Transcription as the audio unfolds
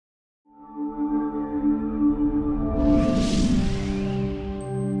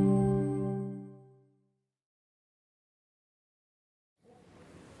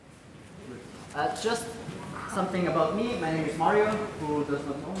That's just something about me. My name is Mario. Who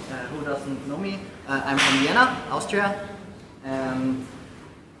doesn't know me? I'm from Vienna, Austria.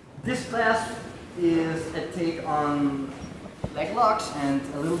 This class is a take on leg locks, and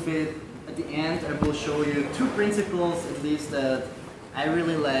a little bit at the end I will show you two principles at least that I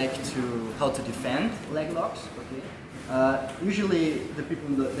really like to how to defend leg locks. Okay. Usually the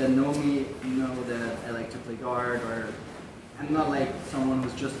people that know me know that I like to play guard, or I'm not like someone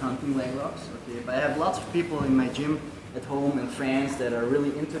who's just hunting leg locks. Okay, but I have lots of people in my gym at home and friends that are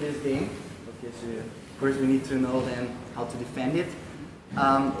really into this game. Okay, so of course we need to know then how to defend it.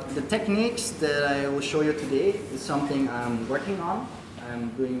 The techniques that I will show you today is something I'm working on. I'm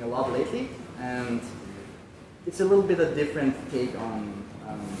doing a lot lately, and it's a little bit a different take on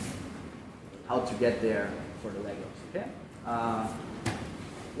how to get there for the leg locks. Okay,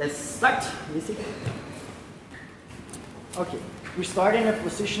 let's start. Okay, we start in a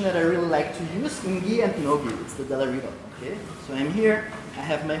position that I really like to use in gi and no gi. It's the Della-Riva. Okay, so I'm here. I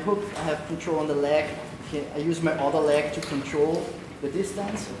have my hook. I have control on the leg. Okay, I use my other leg to control the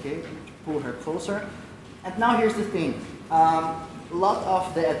distance. Okay, to pull her closer. And now here's the thing. A lot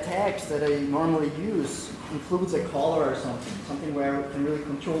of the attacks that I normally use includes a collar or something where I can really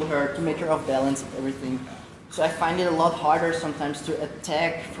control her to make her off balance and everything. So I find it a lot harder sometimes to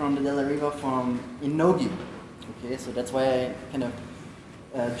attack from the Della-Riva in no-gi. Okay, so that's why I kind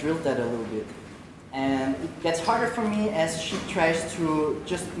of drilled that a little bit. And it gets harder for me as she tries to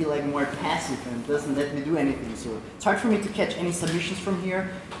just be like more passive and doesn't let me do anything. So it's hard for me to catch any submissions from here.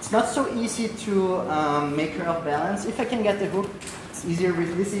 It's not so easy to make her off balance. If I can get the hook, it's easier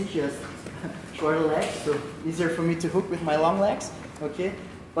with Lizzie. She has shorter legs, so easier for me to hook with my long legs. Okay,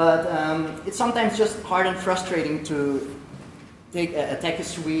 but it's sometimes just hard and frustrating to attack a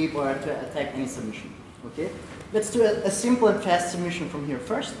sweep or to attack any submission. Okay, let's do a simple and fast submission from here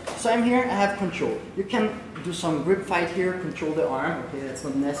first. So I'm here, I have control. You can do some grip fight here, control the arm. Okay, that's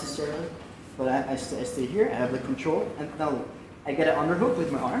not necessary, but I stay here, I have the control, and now I get an underhook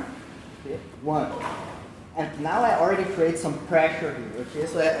with my arm. Okay, one. And now I already create some pressure here. Okay,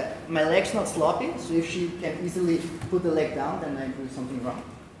 so my leg's not sloppy, so if she can easily put the leg down, then I do something wrong.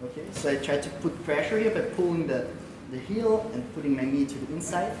 Okay, so I try to put pressure here by pulling the heel and putting my knee to the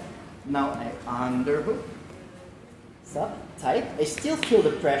inside. Now I underhook, stop, tight. I still feel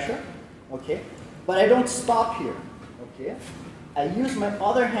the pressure, okay, but I don't stop here, okay. I use my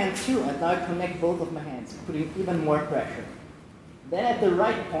other hand too, and now I connect both of my hands, putting even more pressure. Then at the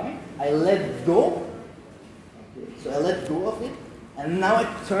right point, I let go. Okay, so I let go of it, and now I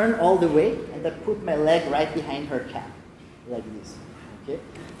turn all the way, and I put my leg right behind her calf, like this. Okay,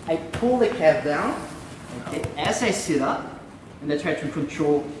 I pull the calf down. Okay, as I sit up, and I try to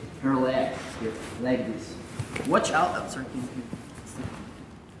control her leg here, like this. Watch out! Oh, sorry.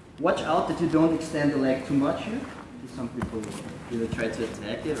 Watch out that you don't extend the leg too much here. Some people either try to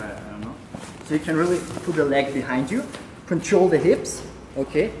attack it, or I don't know. So you can really put the leg behind you, control the hips,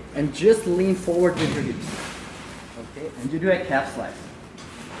 okay, and just lean forward with your hips. Okay, and you do a calf slice.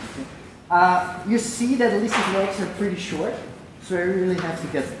 Okay. You see that Lizzie's legs are pretty short, so I really have to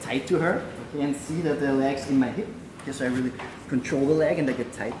get tight to her, okay, and see that the leg's in my hip. Okay, so I really control the leg and I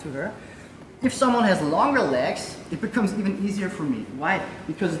get tight to her. If someone has longer legs, it becomes even easier for me. Why?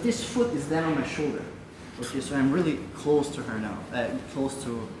 Because this foot is then on my shoulder. Okay, so I'm really close to her now, close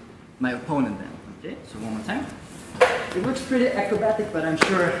to my opponent then. Okay, so one more time. It looks pretty acrobatic, but I'm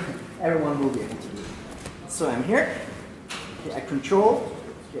sure everyone will be able to do it. So I'm here, okay, I control,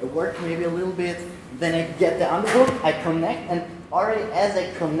 okay, I work maybe a little bit, then I get the underhook, I connect, and already as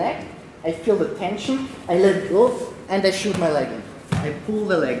I connect, I feel the tension, I let go, and I shoot my leg in. I pull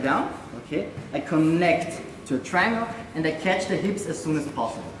the leg down, okay, I connect to a triangle, and I catch the hips as soon as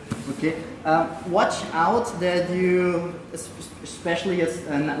possible. Okay, watch out that you, especially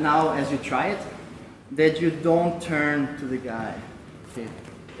now as you try it, that you don't turn to the guy, okay,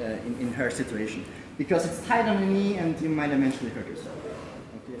 in her situation, because it's tight on the knee and you might eventually hurt yourself.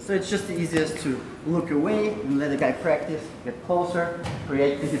 Okay, so it's just the easiest to look away and let the guy practice, get closer,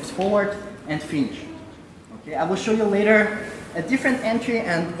 create the hips forward, and finish. Okay, I will show you later a different entry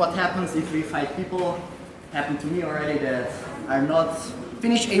and what happens if we fight people. Happened to me already that are not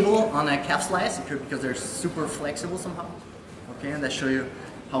finish able on a calf slice because they're super flexible somehow. Okay, and I show you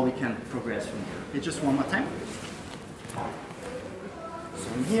how we can progress from here. Okay, just one more time. So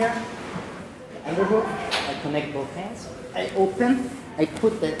I'm here, underhook, I connect both hands, I open, I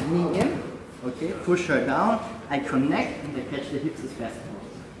put the knee in, okay, push her down, I connect, and I catch the hips as fast as possible.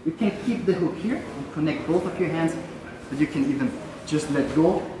 You can keep the hook here and connect both of your hands, but you can even just let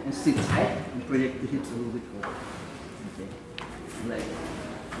go and sit tight and project the hips a little bit forward. Okay, leg.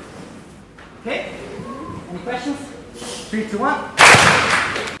 Okay? Any questions? 3, 2, 1.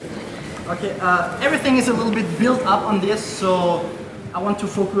 Okay, everything is a little bit built up on this, so I want to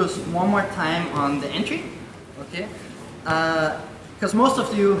focus one more time on the entry. Okay? Because most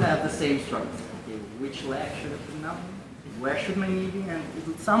of you have the same struggles. Okay, which leg should I put now? Where should my knee be? And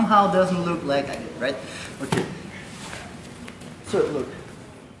it somehow doesn't look like I did, right? Okay. So look,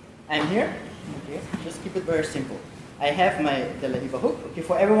 I'm here. Okay, just keep it very simple. I have my De La Riva hook. Okay,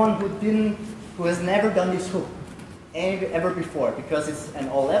 for everyone who has never done this hook ever before, because it's an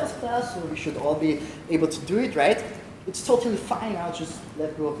all levels class, so we should all be able to do it, right? It's totally fine. I'll just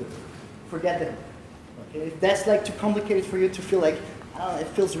let go of it. Forget the hook. Okay, if that's like too complicated for you to feel like, I don't know, it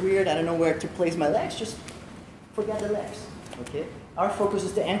feels weird, I don't know where to place my legs, just forget the legs. Okay, our focus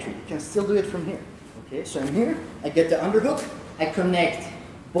is the entry. You can still do it from here. Okay, so I'm here. I get the underhook. I connect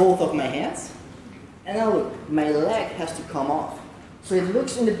both of my hands. And now look, my leg has to come off. So it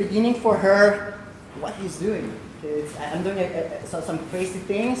looks in the beginning for her what he's doing. Okay, I'm doing some crazy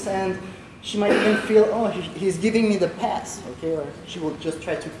things, and she might even feel, oh, he's giving me the pass. Okay, or she will just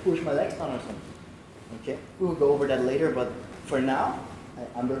try to push my legs down or something. Okay, we'll go over that later, but for now,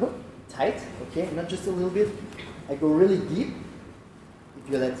 I underhook, tight. Okay, not just a little bit. I go really deep.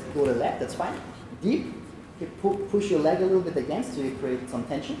 If you let go the leg, that's fine. Deep. Okay, push your leg a little bit against so you create some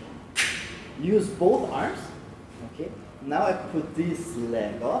tension. Use both arms. Okay. Now I put this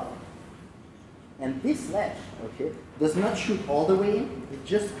leg off, and this leg, okay, does not shoot all the way in. It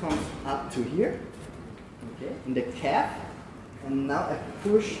just comes up to here, okay, in the calf, and now I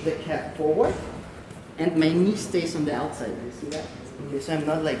push the calf forward, and my knee stays on the outside. You see that? Okay, so I'm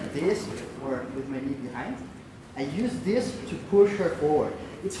not like this or with my knee behind. I use this to push her forward.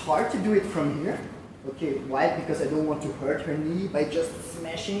 It's hard to do it from here. Okay, why? Because I don't want to hurt her knee by just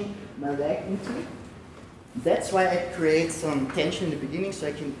smashing my leg into it. That's why I create some tension in the beginning so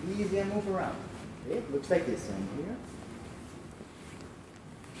I can easily move around. Okay, it looks like this. I'm here.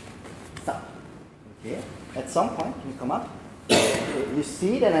 Stop. Okay, at some point, can you come up? Okay, you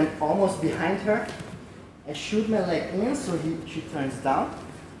see that I'm almost behind her. I shoot my leg in so she turns down.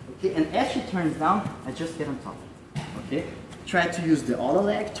 Okay, and as she turns down, I just get on top. Okay, try to use the other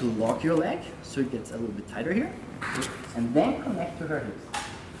leg to lock your leg so it gets a little bit tighter here. Okay? And then connect to her hips.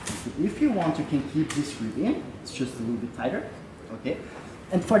 Okay. If you want, you can keep this rib in. It's just a little bit tighter. Okay.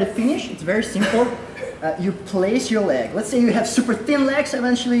 And for the finish, it's very simple. You place your leg. Let's say you have super thin legs.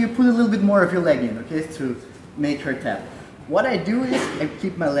 Eventually, you put a little bit more of your leg in, okay, to make her tap. What I do is I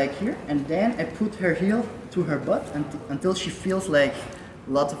keep my leg here, and then I put her heel to her butt until she feels like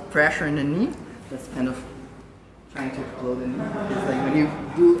a lot of pressure in the knee. That's kind of trying to explode the knee. It's like when you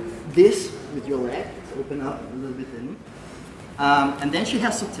do this with your leg, open up a little bit the knee. And then she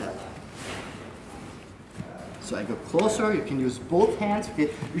has to tap. So I go closer, you can use both hands. Okay.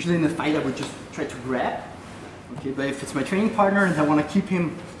 Usually in a fight I would just try to grab. Okay, but if it's my training partner and I want to keep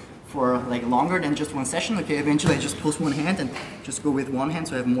him for like longer than just one session, okay, eventually I just post one hand and just go with one hand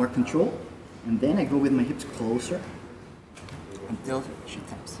so I have more control. And then I go with my hips closer until she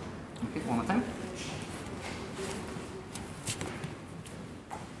taps. Okay, one more time.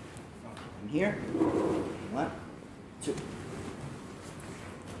 I'm here. 1, 2,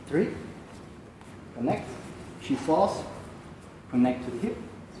 3. Connect. She falls. Connect to the hip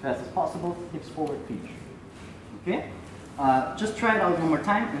as fast as possible. Hips forward, pinch. Okay? Just try it out one more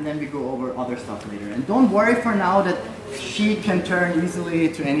time and then we go over other stuff later. And don't worry for now that she can turn easily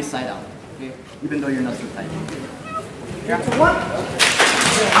to any side out. Okay? Even though you're not so tight. Yeah. So what?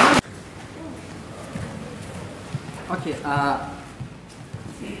 Okay.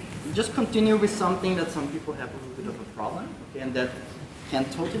 Just continue with something that some people have a little bit of a problem. Okay, and that can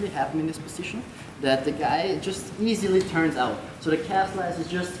totally happen in this position. That the guy just easily turns out. So the calf slice is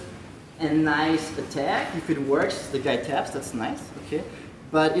just a nice attack. If it works, the guy taps, that's nice, okay?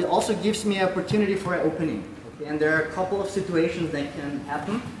 But it also gives me an opportunity for an opening, okay? And there are a couple of situations that can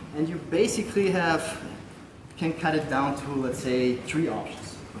happen, and you basically can cut it down to, let's say, 3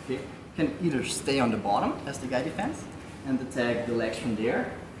 options, okay? You can either stay on the bottom as the guy defends, and attack the legs from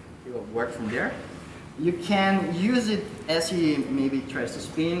there, it will work from there. You can use it as he maybe tries to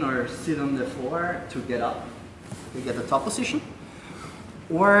spin or sit on the floor to get up, to get the top position.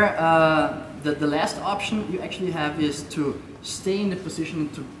 Or the last option you actually have is to stay in the position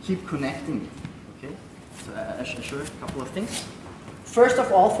to keep connecting it. Okay, so I'll show you a couple of things. First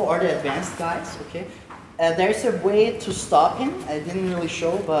of all, for the advanced guys, okay, there's a way to stop him. I didn't really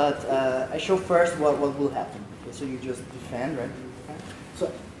show, but I show first what will happen. Okay, so you just defend, right?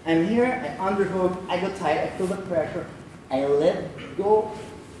 So I'm here, I underhook, I go tight, I feel the pressure, I let go,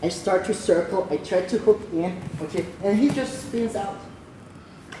 I start to circle, I try to hook in, okay, and he just spins out.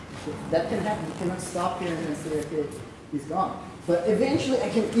 So that can happen. You cannot stop here and then say, okay, he's gone. But eventually I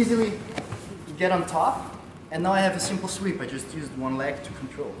can easily get on top, and now I have a simple sweep. I just used one leg to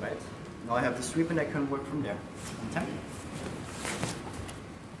control, right? Now I have the sweep and I can work from there.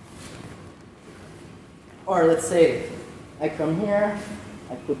 Or let's say I come here,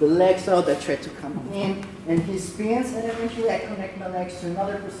 I put the legs out, I try to come in, and he spins, and eventually I connect my legs to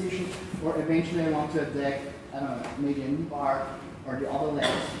another position, or eventually I want to attack, I don't know, maybe a knee bar or the other legs.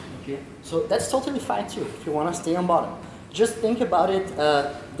 Okay, so that's totally fine too if you want to stay on bottom. Just think about it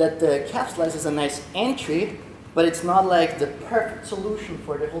that the calf slice is a nice entry, but it's not like the perfect solution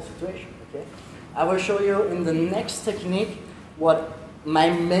for the whole situation. Okay, I will show you in the next technique what my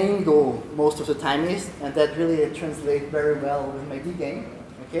main goal most of the time is, and that really translates very well with my D game.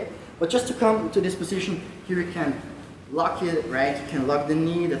 Okay, but just to come to this position, here you can lock it, right? You can lock the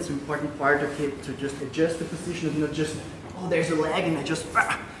knee. That's an important part. Okay, to just adjust the position and not just, oh, there's a leg and I just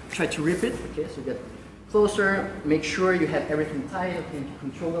try to rip it. Okay, so get closer, make sure you have everything tight, okay, you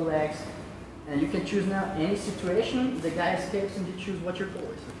control the legs, and you can choose now any situation, the guy escapes and you choose what your goal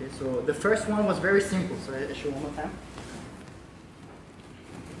is. Okay, so the first one was very simple, so I show one more time.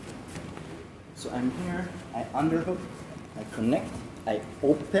 So I'm here, I underhook, I connect, I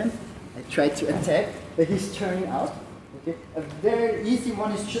open, I try to attack, but he's turning out. Okay, a very easy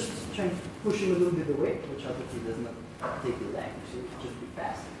one is just trying to push him a little bit away, which out if he does not take the leg, so just be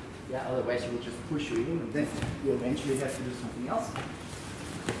fast. Yeah, otherwise he will just push you in, and then you eventually have to do something else.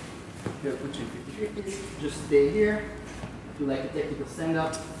 You're pushing 50-50, just stay here, do like a technical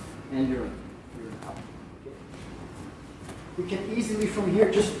stand-up, and you're out. Okay. You can easily from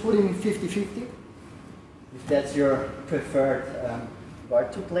here just put him in 50-50, if that's your preferred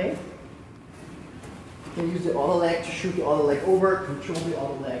guard to play. You can use the other leg to shoot the other leg over, control the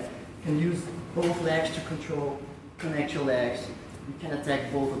other leg. You can use both legs to control, connect your legs. You can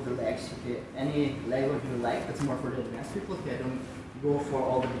attack both of the legs. Okay, any leg you like. That's more for the advanced people. Okay, I don't go for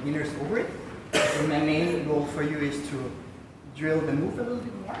all the beginners over it. So my main goal for you is to drill the move a little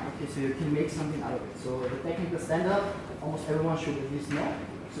bit more. Okay, so you can make something out of it. So the technical stand-up, almost everyone should at least know.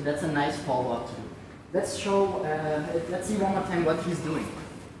 So that's a nice follow-up to do. Let's see one more time what he's doing.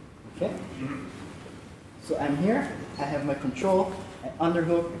 Okay. So I'm here. I have my control. I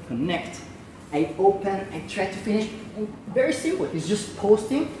underhook. I connect. I open, I try to finish, and very simple. He's just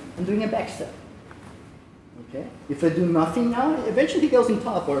posting and doing a back step. Okay? If I do nothing now, eventually he goes on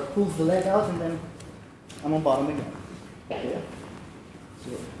top or pulls the leg out, and then I'm on bottom again. Okay?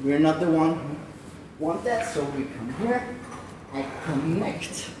 So we're not the one who want that, so we come here, I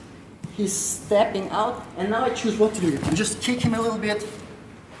connect. He's stepping out, and now I choose what to do. I just kick him a little bit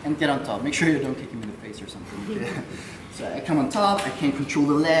and get on top. Make sure you don't kick him in the face or something. Okay? So I come on top, I can control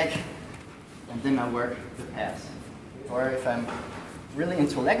the leg, and then I work the pass. Or if I'm really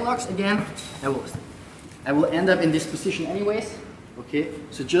into leg locks again, I will end up in this position anyways. Okay,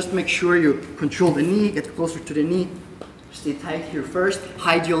 so just make sure you control the knee, get closer to the knee, stay tight here first,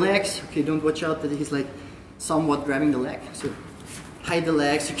 hide your legs. Okay, don't watch out that he's like somewhat grabbing the leg. So hide the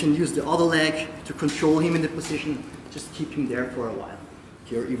legs, you can use the other leg to control him in the position, just keep him there for a while.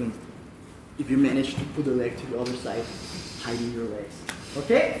 Okay, or even if you manage to put the leg to the other side, hiding your legs.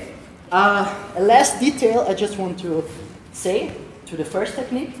 Okay? A last detail I just want to say to the first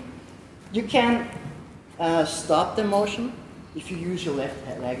technique. You can stop the motion if you use your left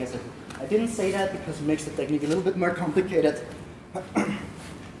leg as a hook. I didn't say that because it makes the technique a little bit more complicated.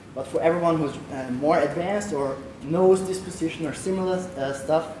 But for everyone who's more advanced or knows this position or similar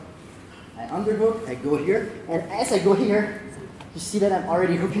stuff, I underhook, I go here, and as I go here, you see that I'm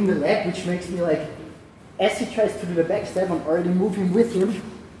already hooking the leg, which makes me like, as he tries to do the back step, I'm already moving with him.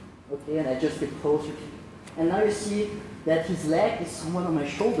 Okay, and I just get closer. And now you see that his leg is somewhat on my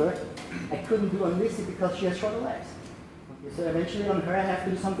shoulder. I couldn't do on Lizzie because she has shorter legs. Okay, so eventually on her I have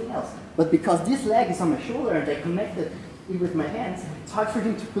to do something else. But because this leg is on my shoulder and I connected it with my hands, it's hard for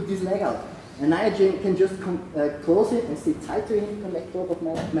him to put this leg out. And I can just close it and stay tight to him, connect both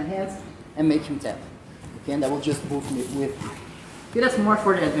of my hands, and make him tap. Okay, and that will just move me with him. Okay, that's more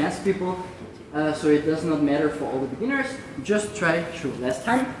for the advanced people. So it does not matter for all the beginners. Just try, last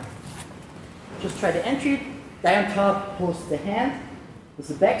time. Just try the entry, die on top, post the hand, with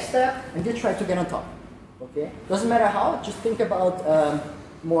the back step, and you try to get on top. Okay? Doesn't matter how, just think about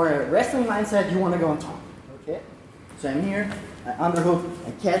more wrestling mindset, you want to go on top. Okay? So I'm here, I underhook,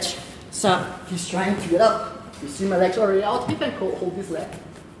 I catch, so he's trying to get up. You see my legs already out, he can hold this leg,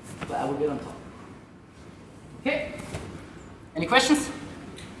 but I will get on top. Okay? Any questions?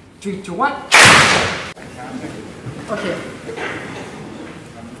 3, 2, 1. Okay.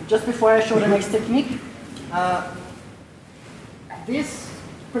 Just before I show the next technique, this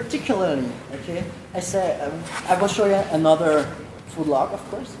particularly, okay, I will show you another foot lock, of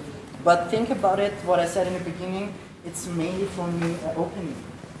course, but think about it, what I said in the beginning, it's mainly for me an opening.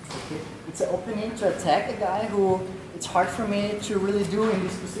 Okay? It's an opening to attack a guy who it's hard for me to really do in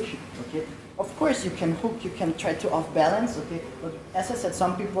this position. Okay? Of course, you can hook, you can try to off balance. Okay? But as I said,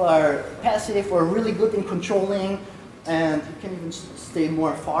 some people are passive or really good in controlling, and you can even stay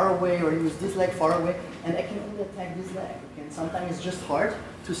more far away or use this leg far away, and I can only attack this leg. Okay? And sometimes it's just hard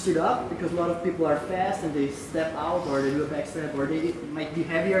to sit up because a lot of people are fast and they step out or they do a back step or they might be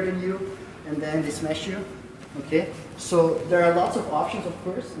heavier than you and then they smash you. Okay, so there are lots of options, of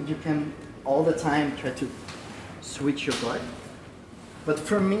course, and you can all the time try to switch your guard. But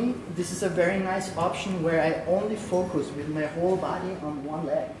for me, this is a very nice option where I only focus with my whole body on one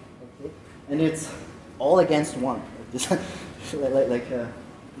leg. Okay, and it's all against one. Like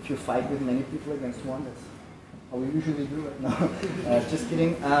if you fight with many people against one, that's how we usually do it. No, just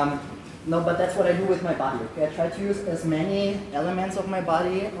kidding. No, but that's what I do with my body. Okay, I try to use as many elements of my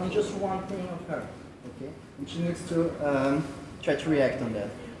body on just one thing of her. Okay, and she needs to try to react on that.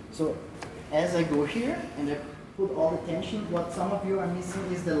 So as I go here and I put all the tension, what some of you are missing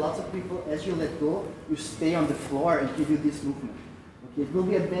is that lots of people, as you let go, you stay on the floor and you do this movement. Okay, it will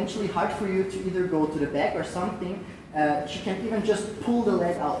be eventually hard for you to either go to the back or something. She can even just pull the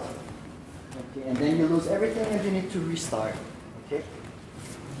leg out. Okay, and then you lose everything and you need to restart. Okay.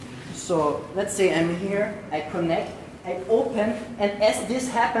 So let's say I'm here, I connect, I open, and as this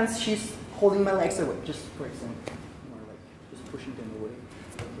happens, she's holding my legs away, just for example, more like just pushing them away.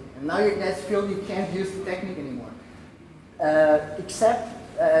 Okay. And now you guys feel you can't use the technique anymore.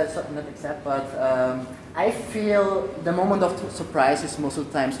 I feel the moment of surprise is most of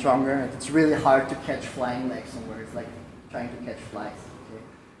the time stronger. It's really hard to catch flying legs somewhere. It's like trying to catch flies. Okay?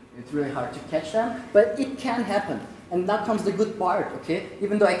 It's really hard to catch them, but it can happen. And now comes the good part, okay?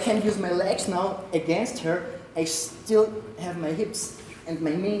 Even though I can't use my legs now against her, I still have my hips and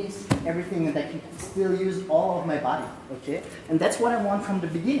my knees, everything, and I can still use all of my body, okay? And that's what I want from the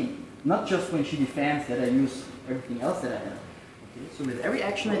beginning, not just when she defends that I use everything else that I have. Okay? So with every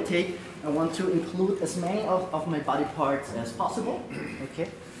action I take, I want to include as many of my body parts as possible, okay?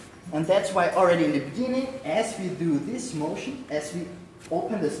 And that's why already in the beginning, as we do this motion, as we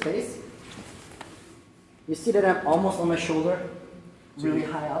open the space, you see that I'm almost on my shoulder, really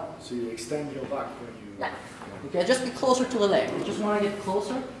high up. So you extend your back when you... Yeah. Okay, just get closer to the leg. I just want to get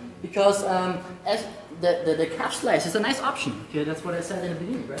closer because as the calf slice is a nice option. Okay, that's what I said in the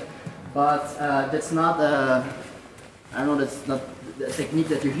beginning, right? But that's not I know that's not the technique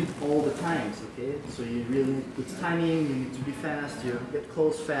that you hit all the times. Okay, so you really need good timing. You need to be fast. You get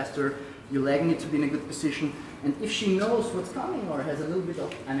close faster. Your leg needs to be in a good position. And if she knows what's coming or has a little bit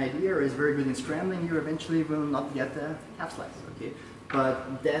of an idea or is very good in scrambling, you eventually will not get the calf slice. Okay.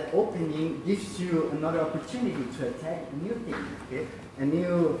 But that opening gives you another opportunity to attack a new thing, okay?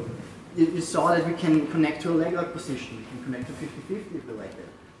 You saw that we can connect to a leg lock position. We can connect to 50-50 if we like that.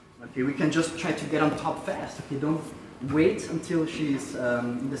 Okay, we can just try to get on top fast. Okay, don't wait until she's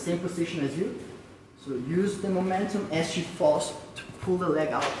in the same position as you. So use the momentum as she falls to pull the leg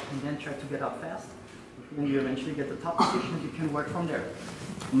out and then try to get up fast. And you eventually get the top position, you can work from there.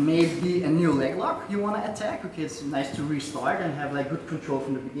 Maybe a new leg lock you want to attack. Okay, it's nice to restart and have like good control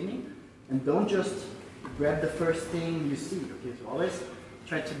from the beginning. And don't just grab the first thing you see. Okay, so always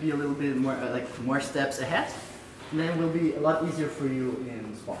try to be a little bit more more steps ahead. And then it will be a lot easier for you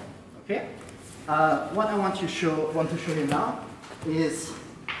in sparring. Okay. What I want to show you now is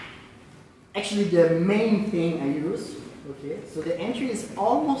actually the main thing I use. Okay, so the entry is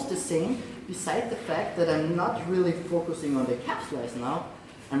almost the same, besides the fact that I'm not really focusing on the calf slice now.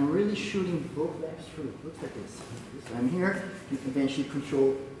 I'm really shooting both legs through. It looks like this. So I'm here, you can eventually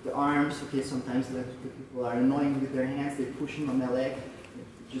control the arms. Okay, sometimes the people are annoying with their hands, they're pushing on my leg.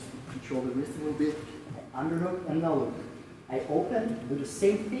 Just control the wrist a little bit. I underhook and now look. I open, do the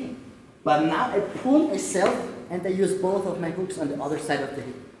same thing. But now I pull myself and I use both of my hooks on the other side of the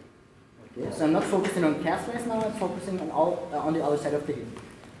hip. Okay, so I'm not focusing on calf slice now, I'm focusing on the other side of the hip.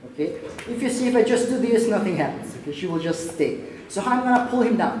 Okay, if you see if I just do this, nothing happens. Okay, she will just stay. So how I'm gonna pull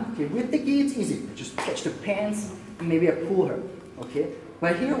him down? Okay, with the gi it's easy. I just catch the pants and maybe I pull her. Okay,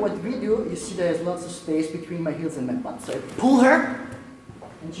 but here what we do, you see there's lots of space between my heels and my butt. So I pull her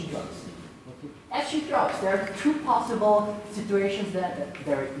and she drops. Okay, as she drops, there are two possible situations that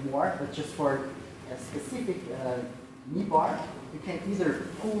there are more, but just for a specific knee bar, you can either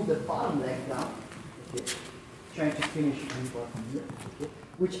pull the bottom leg down. Okay, trying to finish the knee bar from here. Okay,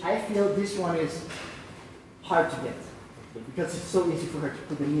 which I feel this one is hard to get. Okay, because it's so easy for her to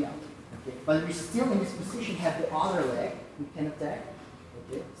put the knee out. Okay, but we still in this position have the other leg we can attack.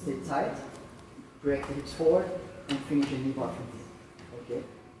 Okay, stay tight, drag the hips forward, and finish a knee bar from here. Okay,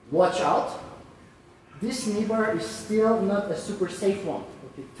 watch out. This knee bar is still not a super safe one.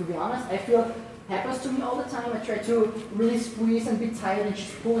 Okay, to be honest, I feel happens to me all the time. I try to really squeeze and be tight and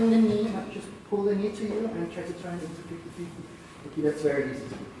just pulling the knee, just pull the knee to you and try to turn it into 50-50. Okay, that's very easy to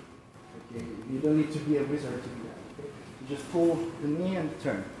do. Okay, you don't need to be a wizard to do that. Okay? You just pull the knee and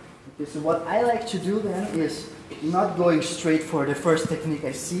turn. Okay, so what I like to do then is not going straight for the first technique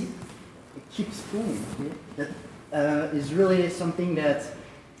I see. It keeps pulling. Okay? That is really something that's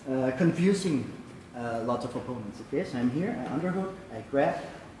confusing lots of opponents. Okay, so I'm here, I underhook, I grab,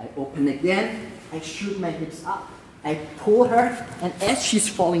 I open again, I shoot my hips up, I pull her, and as she's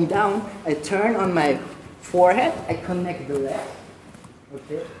falling down, I turn on my forehead, I connect the leg.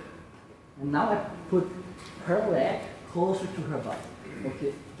 Okay, and now I put her leg closer to her butt.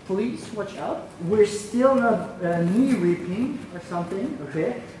 Okay, please watch out. We're still not knee reaping or something.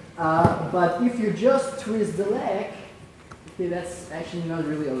 Okay, but if you just twist the leg, okay, that's actually not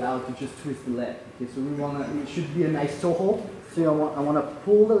really allowed to just twist the leg. Okay, so it should be a nice toe hold. So I want to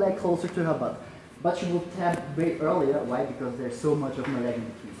pull the leg closer to her butt. But she will tap way earlier. Why? Because there's so much of my leg in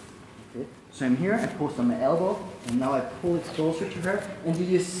between. Okay, so I'm here, I post on my elbow, and now I pull it closer to her. And do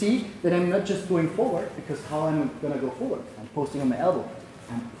you see that I'm not just going forward, because how am I going to go forward? I'm posting on my elbow.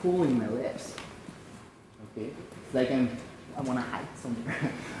 I'm pulling my legs. Okay, it's like I want to hide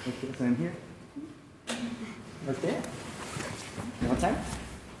somewhere. Okay, so I'm here. Okay. One more time.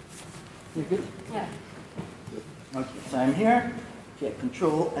 You good? Yeah. Okay, so I'm here. Okay,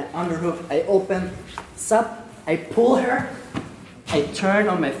 control, I underhook, I open, sub, I pull her, I turn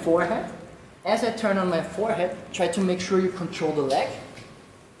on my forehead. As I turn on my forehead, try to make sure you control the leg.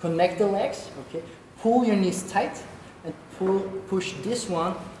 Connect the legs, okay. Pull your knees tight and push this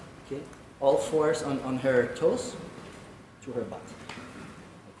one, okay, all fours on her toes to her butt.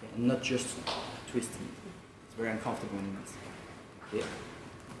 Okay, and not just twisting. It's very uncomfortable in this. Okay.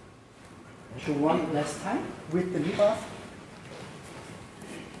 So one last time with the knee bars.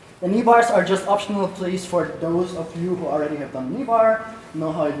 The knee bars are just optional, please, for those of you who already have done knee bar,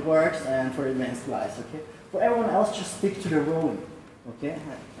 know how it works, and for advanced guys, okay? For everyone else, just stick to the rolling, okay?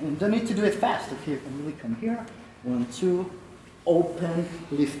 And you don't need to do it fast, okay? You can really come here, 1, 2, open,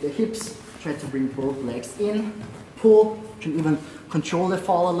 lift the hips, try to bring both legs in, pull, you can even control the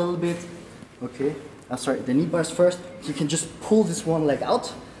fall a little bit, okay? Sorry, the knee bars first, so you can just pull this one leg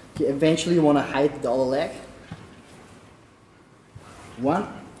out. Okay, eventually you want to hide the other leg. 1.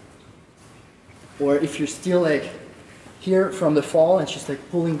 Or if you're still like here from the fall and she's like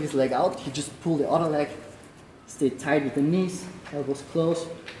pulling this leg out, you just pull the other leg, stay tight with the knees, elbows close,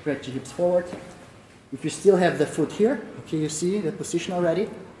 stretch your hips forward. If you still have the foot here, okay, you see the position already.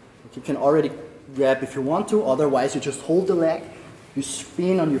 Okay, you can already grab if you want to, otherwise you just hold the leg, you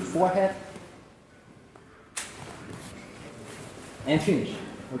spin on your forehead, and finish.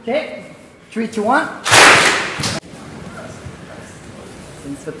 Okay? 3, 2, 1.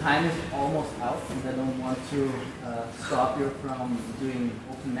 Since the time is almost out and I don't want to stop you from doing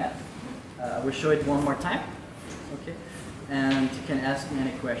open mat, I will show it one more time. Okay? And you can ask me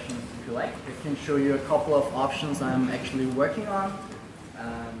any questions if you like. I can show you a couple of options I'm actually working on.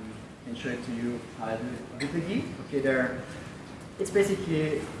 And show it to you how I do it with the gi. Okay, it's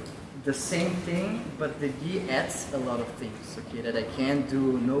basically the same thing, but the gi adds a lot of things, okay, that I can't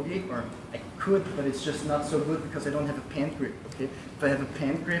do no gi, or I could, but it's just not so good because I don't have a pant grip, okay? If I have a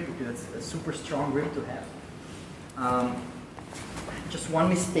pant grip, okay, that's a super strong grip to have. Just one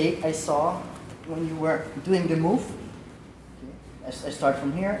mistake I saw when you were doing the move. Okay. I start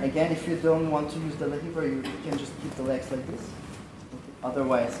from here. Again, if you don't want to use the lever, you can just keep the legs like this. Okay.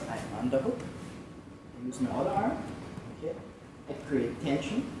 Otherwise, I underhook. I use my other arm. Okay. I create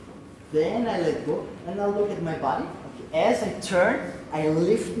tension. Then I let go, and now look at my body. Okay. As I turn, I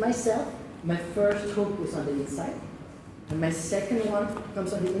lift myself. My first hook is on the inside, and my second one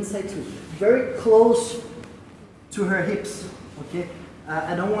comes on the inside too. Very close to her hips. Okay.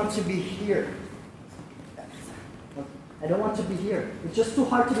 I don't want to be here. I don't want to be here. It's just too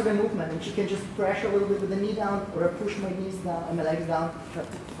hard to do the movement, and she can just pressure a little bit with the knee down, or I push my knees down and my legs down.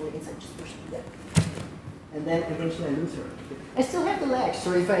 Pull it inside, just push it down. And then eventually I lose her. I still have the legs,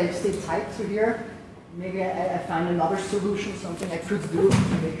 so if I stay tight to here, maybe I find another solution, something I could do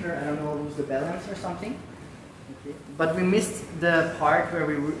to make her, I don't know, lose the balance or something. Okay. But we missed the part where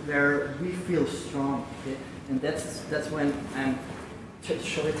we feel strong, okay? And that's when I'm try to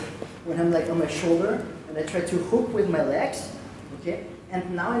show it, when I'm like on my shoulder and I try to hook with my legs, okay?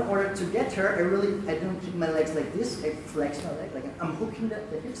 And now in order to get her, I don't keep my legs like this, I flex my leg, like I'm hooking the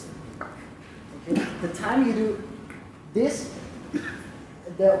hips. Okay? The time you do this,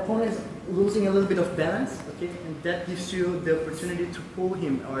 the opponent is losing a little bit of balance, okay, and that gives you the opportunity to pull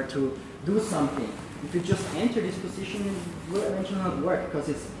him or to do something. If you just enter this position, it will eventually not work because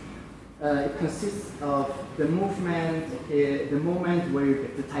it consists of the movement, okay, the moment where you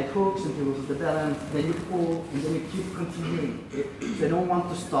get the tight hooks and he loses the balance, then you pull, and then you keep continuing. Okay? So I don't want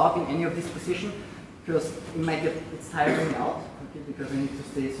to stop in any of these positions because it's tiring out, okay, because I need to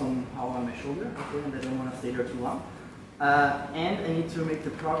stay somehow on my shoulder, okay, and I don't want to stay there too long. And I need to make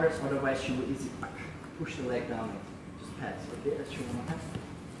the progress, otherwise she will easily push the leg down and just pass, okay, that's your one.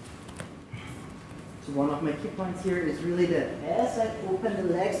 So one of my key points here is really that as I open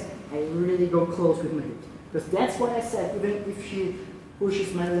the legs, I really go close with my hips. Because that's what I said, even if she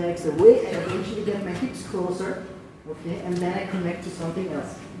pushes my legs away, I eventually get my hips closer, okay, and then I connect to something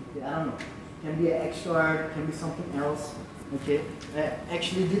else. Okay, I don't know, can be an X guard, can be something else, okay. I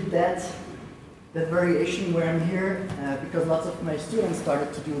actually did that variation where I'm here because lots of my students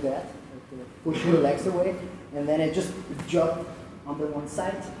started to do that, okay, push the legs away, and then I just jump on the one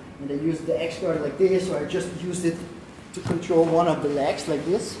side. And I use the X guard like this, or I just used it to control one of the legs like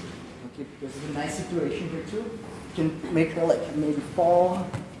this. Okay, because it's a nice situation here too. You can make her like maybe fall,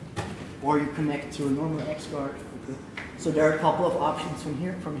 or you connect to a normal X guard. Okay. So there are a couple of options from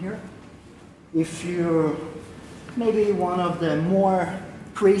here. If you're maybe one of the more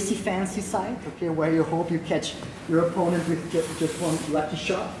crazy fancy side, okay, where you hope you catch your opponent with just one lucky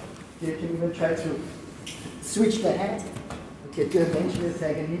shot, you can even try to switch the hand. Okay, to eventually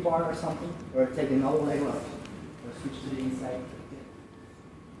take a knee bar or something, or take another leg lock, or switch to the inside.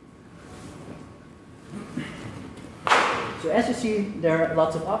 Okay. So as you see, there are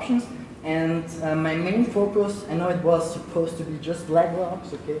lots of options, and my main focus, I know it was supposed to be just leg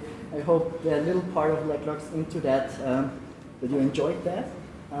locks, okay? I hope the little part of leg locks into that, that you enjoyed that.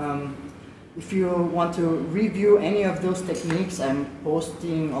 If you want to review any of those techniques, I'm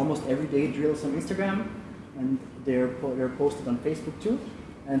posting almost everyday drills on Instagram, and they're posted on Facebook too.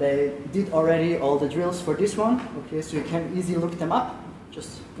 And I did already all the drills for this one, okay, so you can easily look them up.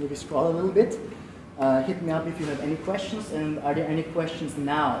 Just maybe scroll a little bit. Hit me up if you have any questions, and are there any questions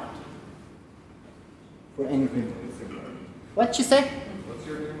now for anything? What'd you say? What's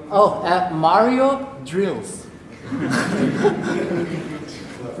your name? Oh, Mario Drills.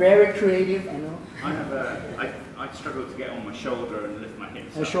 Very creative, I know. I struggle to get on my shoulder and lift my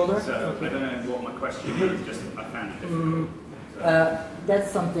hips. Your shoulder? So Okay. I don't know what my question is, just I found it difficult. That's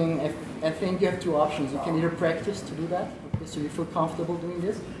something, I think you have two options. You can either practice to do that, okay, so you feel comfortable doing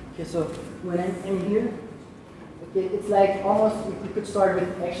this. Okay, so when I'm here, okay, it's like almost, you could start with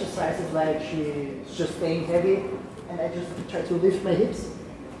exercises like she's just staying heavy, and I just try to lift my hips.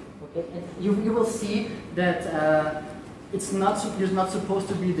 Okay, and you will see that you're not supposed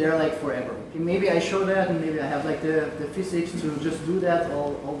to be there like forever. Okay, maybe I show that, and maybe I have like the physics to just do that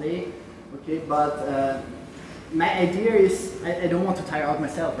all day. Okay, but my idea is I don't want to tire out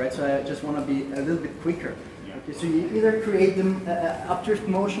myself, right? So I just want to be a little bit quicker. Yeah. Okay, so you either create them upward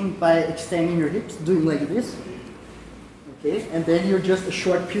motion by extending your hips, doing like this. Okay, and then you're just a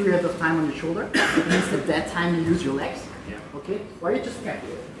short period of time on your shoulder. It means at that time you use your legs. Yeah. Okay, or you just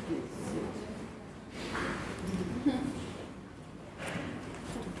practice.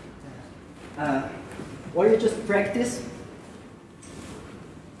 Or you just practice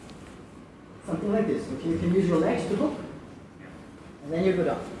something like this. Okay, you can use your legs to hook, and then you go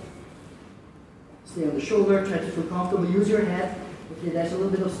down. Stay on the shoulder, try to feel comfortable, use your head. Okay, there's a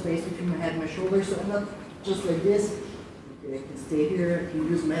little bit of space between my head and my shoulder, so I'm not just like this. Okay, I can stay here, I can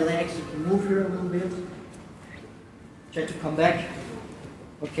use my legs, you can move here a little bit. Try to come back.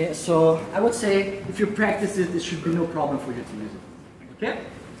 Okay, so I would say if you practice it, there should be no problem for you to use it. Okay?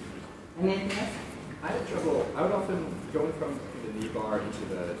 Anything else? I had trouble. I would often, going from the knee bar into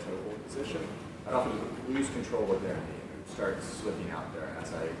the toe hold position, I'd often lose control of their knee and start slipping out there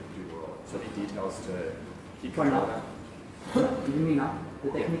as I do the roll. So any details to keep For control now? of that? Do you mean now?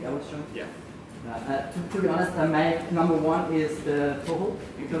 The technique I was showing? Yeah. To be honest, my number one is the toe hold,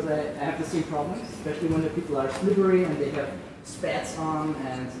 because I have the same problems, especially when the people are slippery and they have spats on,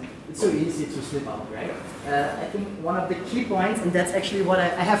 and it's so easy to slip out, right? I think one of the key points, and that's actually what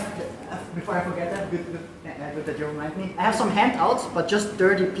I have, before I forget that, good that you remind me, I have some handouts, but just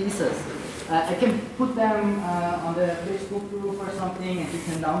dirty pieces. I can put them on the Facebook group or something, and you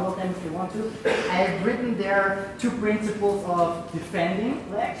can download them if you want to. I have written there 2 principles of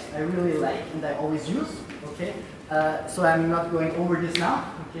defending legs I really like and I always use. Okay, so I'm not going over this now.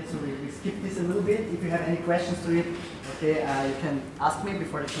 Okay, so we skip this a little bit. If you have any questions to it, okay, you can ask me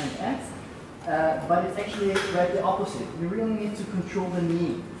before the class ends. But it's actually right the opposite. You really need to control the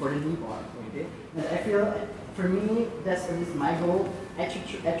knee for the knee bar. Okay, and I feel for me that's at least my goal. I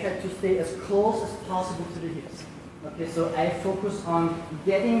try to stay as close as possible to the hips. Okay, so I focus on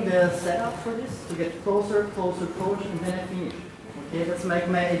getting the setup for this, to get closer, closer, closer, and then I finish. Okay, that's like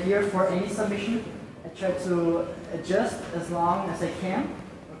my idea for any submission. I try to adjust as long as I can,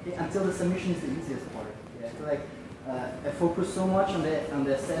 okay, until the submission is the easiest part. Okay, I feel like I focus so much on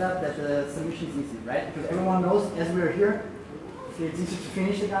the setup that the submission is easy, right? Because everyone knows as we're here, okay, it's easy to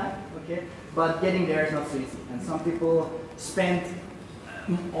finish the guy, okay, but getting there is not so easy. And some people spend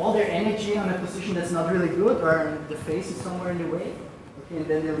all their energy on a position that's not really good, or the face is somewhere in the way, okay, and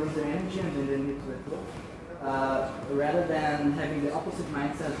then they lose their energy and then they need to let go. Rather than having the opposite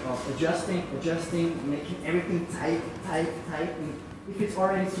mindset of adjusting, making everything tight, and if it's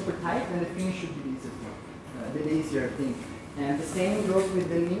already super tight, then the finish should be the easiest one, the easier thing. And the same goes with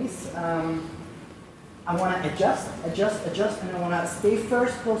the knees. I want to adjust, and I want to stay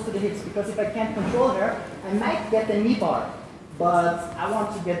first close to the hips, because if I can't control her, I might get the knee bar. But I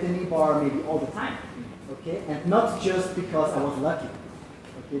want to get the knee bar maybe all the time, okay? And not just because I was lucky.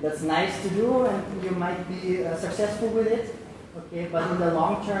 Okay, that's nice to do, and you might be successful with it, okay? But in the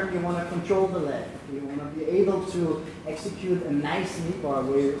long term, you want to control the leg. You want to be able to execute a nice knee bar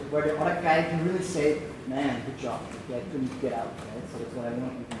where the other guy can really say, man, good job, okay, I couldn't get out, right? So that's what I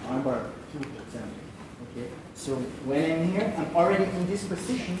want with an armbar 2, for example. Okay, so when I'm here, I'm already in this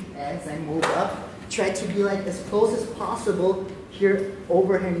position. As I move up, try to be like as close as possible here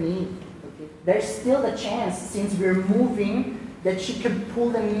over her knee. Okay, there's still a chance, since we're moving, that she can pull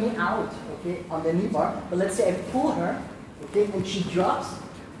the knee out, okay, on the knee bar. But let's say I pull her, okay, and she drops.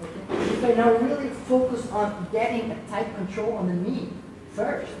 Okay, if I now really focus on getting a tight control on the knee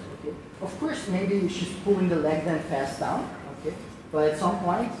first, okay, of course maybe she's pulling the leg then fast down, okay, but at some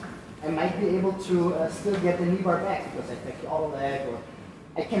point I might be able to still get the knee bar back because I take the other leg, or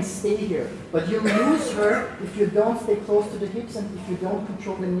I can stay here. But you lose her if you don't stay close to the hips and if you don't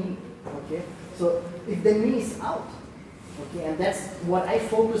control the knee. Okay? So if the knee is out, okay, and that's what I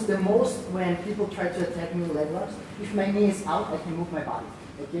focus the most when people try to attack me with leg locks. If my knee is out, I can move my body.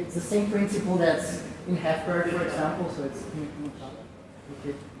 Okay? It's the same principle that's in half guard, for example. So it's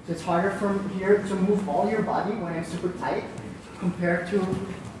okay. So it's harder from here to move all your body when I'm super tight compared to,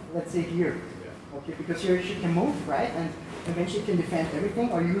 let's say, here. Okay, because here she can move, right? And then she can defend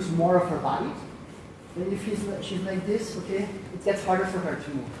everything or use more of her body. But if she's like this, okay, it gets harder for her to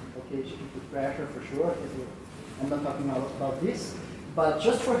move. Okay, she can put pressure for sure. I'm not talking about this. But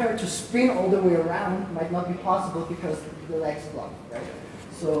just for her to spin all the way around might not be possible because the legs block, right?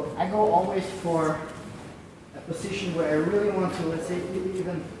 So I go always for a position where I really want to, let's say,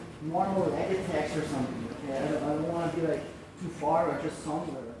 even normal leg attacks or something. Okay, I don't want to be like too far or just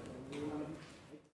somewhere.